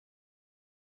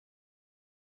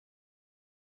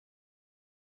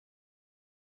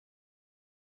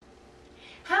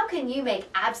How can you make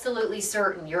absolutely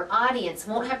certain your audience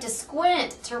won't have to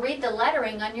squint to read the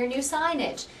lettering on your new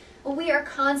signage? Well, we are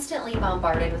constantly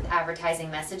bombarded with advertising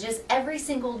messages every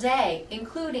single day,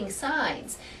 including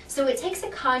signs. So it takes a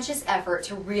conscious effort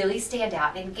to really stand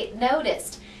out and get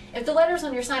noticed. If the letters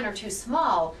on your sign are too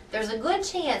small, there's a good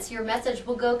chance your message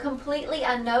will go completely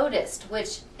unnoticed,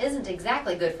 which isn't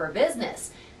exactly good for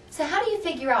business. So how do you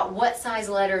figure out what size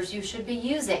letters you should be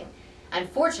using?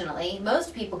 Unfortunately,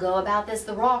 most people go about this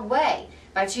the wrong way,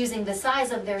 by choosing the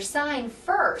size of their sign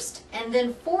first and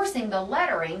then forcing the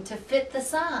lettering to fit the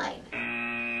sign.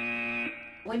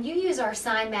 When you use our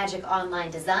SignMagic Online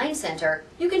Design Center,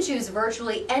 you can choose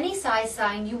virtually any size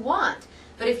sign you want.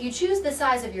 But if you choose the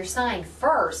size of your sign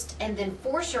first and then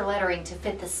force your lettering to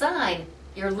fit the sign,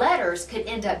 your letters could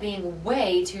end up being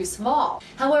way too small.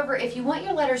 However, if you want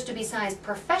your letters to be sized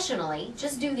professionally,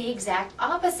 just do the exact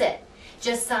opposite.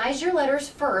 Just size your letters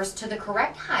first to the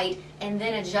correct height and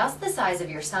then adjust the size of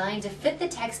your sign to fit the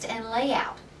text and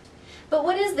layout. But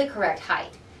what is the correct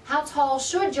height? How tall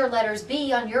should your letters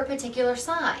be on your particular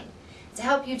sign? To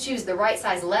help you choose the right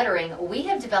size lettering, we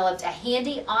have developed a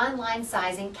handy online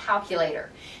sizing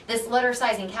calculator. This letter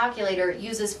sizing calculator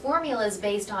uses formulas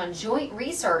based on joint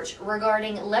research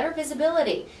regarding letter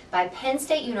visibility by Penn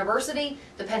State University,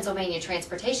 the Pennsylvania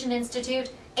Transportation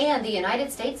Institute, and the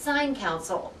United States Sign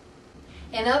Council.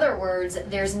 In other words,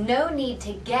 there's no need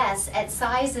to guess at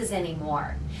sizes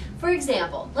anymore. For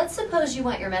example, let's suppose you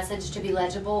want your message to be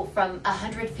legible from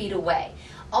 100 feet away.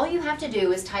 All you have to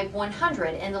do is type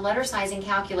 100 in the letter sizing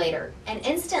calculator, and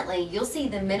instantly you'll see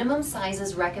the minimum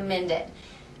sizes recommended.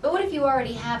 But what if you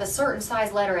already have a certain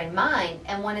size letter in mind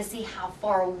and want to see how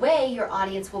far away your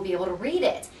audience will be able to read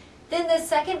it? Then this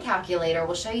second calculator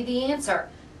will show you the answer.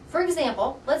 For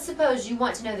example, let's suppose you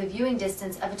want to know the viewing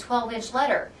distance of a 12-inch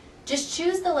letter. Just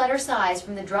choose the letter size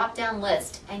from the drop-down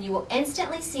list and you will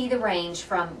instantly see the range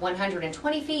from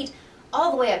 120 feet all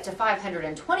the way up to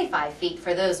 525 feet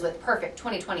for those with perfect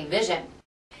 20/20 vision.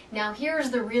 Now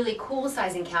here's the really cool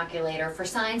sizing calculator for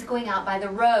signs going out by the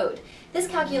road. This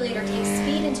calculator takes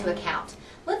speed into account.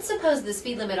 Let's suppose the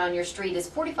speed limit on your street is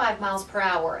 45 miles per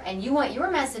hour and you want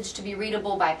your message to be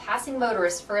readable by passing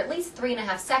motorists for at least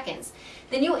 3.5 seconds.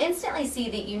 Then you'll instantly see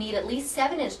that you need at least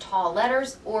 7-inch tall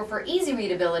letters, or for easy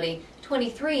readability,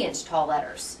 23-inch tall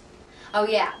letters. Oh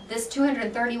yeah, this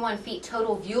 231 feet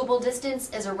total viewable distance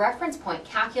is a reference point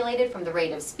calculated from the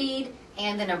rate of speed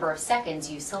and the number of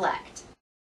seconds you select.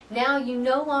 Now you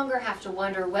no longer have to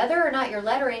wonder whether or not your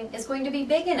lettering is going to be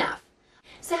big enough.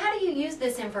 So how do you use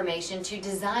this information to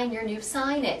design your new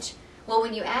signage? Well,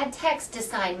 when you add text to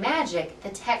SignMagic, the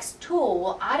text tool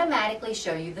will automatically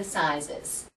show you the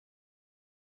sizes.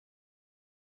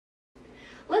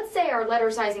 Let's say our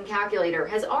letter sizing calculator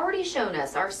has already shown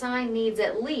us our sign needs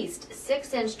at least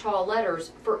 6-inch tall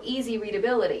letters for easy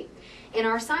readability. In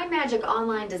our SignMagic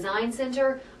Online Design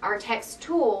Center, our text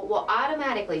tool will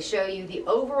automatically show you the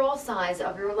overall size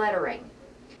of your lettering.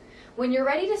 When you're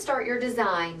ready to start your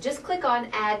design, just click on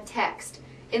Add Text.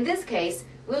 In this case,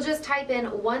 we'll just type in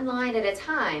one line at a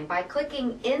time by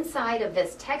clicking inside of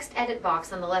this text edit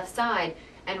box on the left side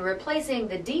and replacing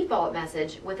the default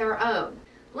message with our own.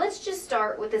 Let's just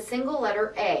start with a single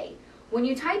letter A. When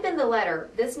you type in the letter,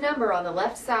 this number on the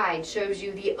left side shows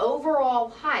you the overall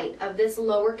height of this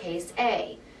lowercase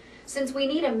a. Since we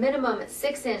need a minimum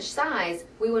 6-inch size,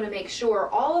 we want to make sure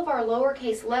all of our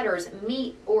lowercase letters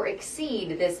meet or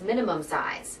exceed this minimum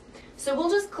size. So we'll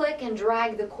just click and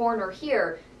drag the corner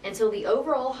here until the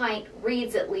overall height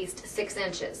reads at least 6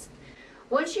 inches.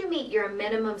 Once you meet your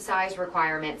minimum size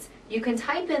requirements, you can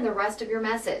type in the rest of your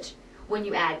message. When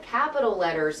you add capital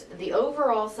letters, the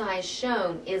overall size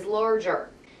shown is larger.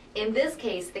 In this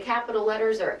case, the capital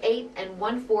letters are 8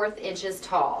 1/4 inches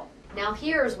tall. Now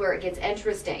here's where it gets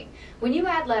interesting. When you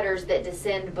add letters that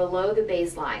descend below the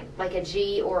baseline, like a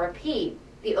G or a P,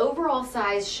 the overall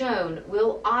size shown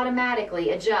will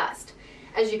automatically adjust.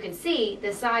 As you can see,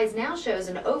 the size now shows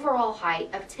an overall height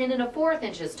of 10 1/4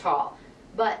 inches tall,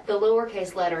 but the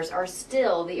lowercase letters are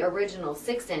still the original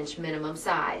 6-inch minimum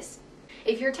size.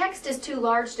 If your text is too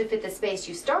large to fit the space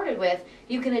you started with,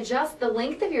 you can adjust the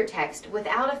length of your text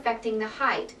without affecting the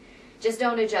height. Just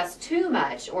don't adjust too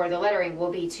much or the lettering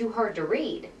will be too hard to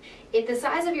read. If the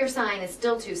size of your sign is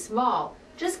still too small,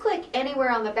 just click anywhere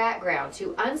on the background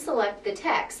to unselect the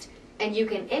text and you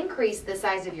can increase the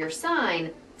size of your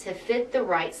sign to fit the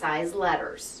right size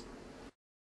letters.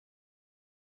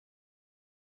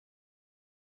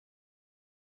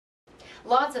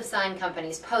 Lots of sign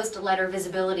companies post letter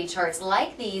visibility charts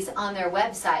like these on their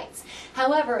websites.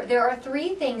 However, there are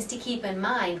 3 things to keep in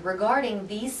mind regarding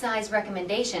these size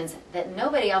recommendations that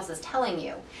nobody else is telling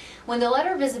you. When the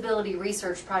letter visibility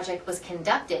research project was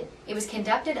conducted, it was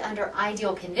conducted under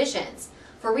ideal conditions.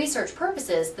 For research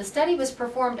purposes, the study was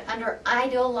performed under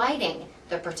ideal lighting.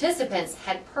 The participants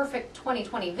had perfect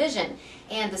 20/20 vision,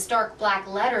 and the stark black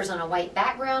letters on a white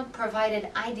background provided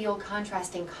ideal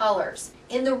contrasting colors.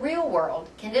 In the real world,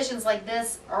 conditions like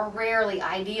this are rarely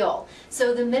ideal,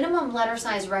 so the minimum letter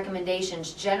size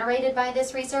recommendations generated by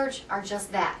this research are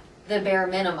just that, the bare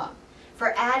minimum.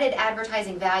 For added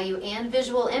advertising value and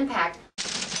visual impact,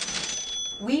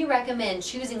 we recommend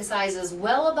choosing sizes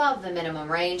well above the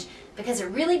minimum range because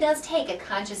it really does take a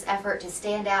conscious effort to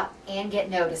stand out and get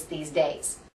noticed these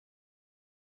days.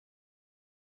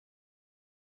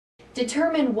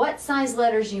 Determine what size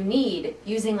letters you need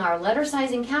using our letter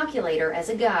sizing calculator as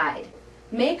a guide.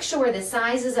 Make sure the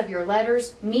sizes of your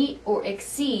letters meet or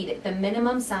exceed the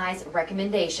minimum size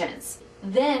recommendations.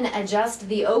 Then adjust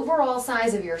the overall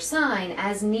size of your sign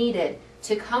as needed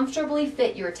to comfortably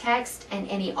fit your text and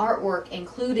any artwork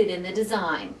included in the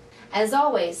design. As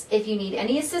always, if you need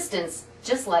any assistance,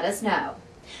 just let us know.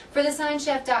 For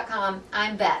thesignchef.com,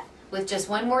 I'm Beth, with just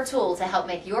one more tool to help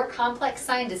make your complex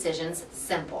sign decisions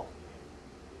simple.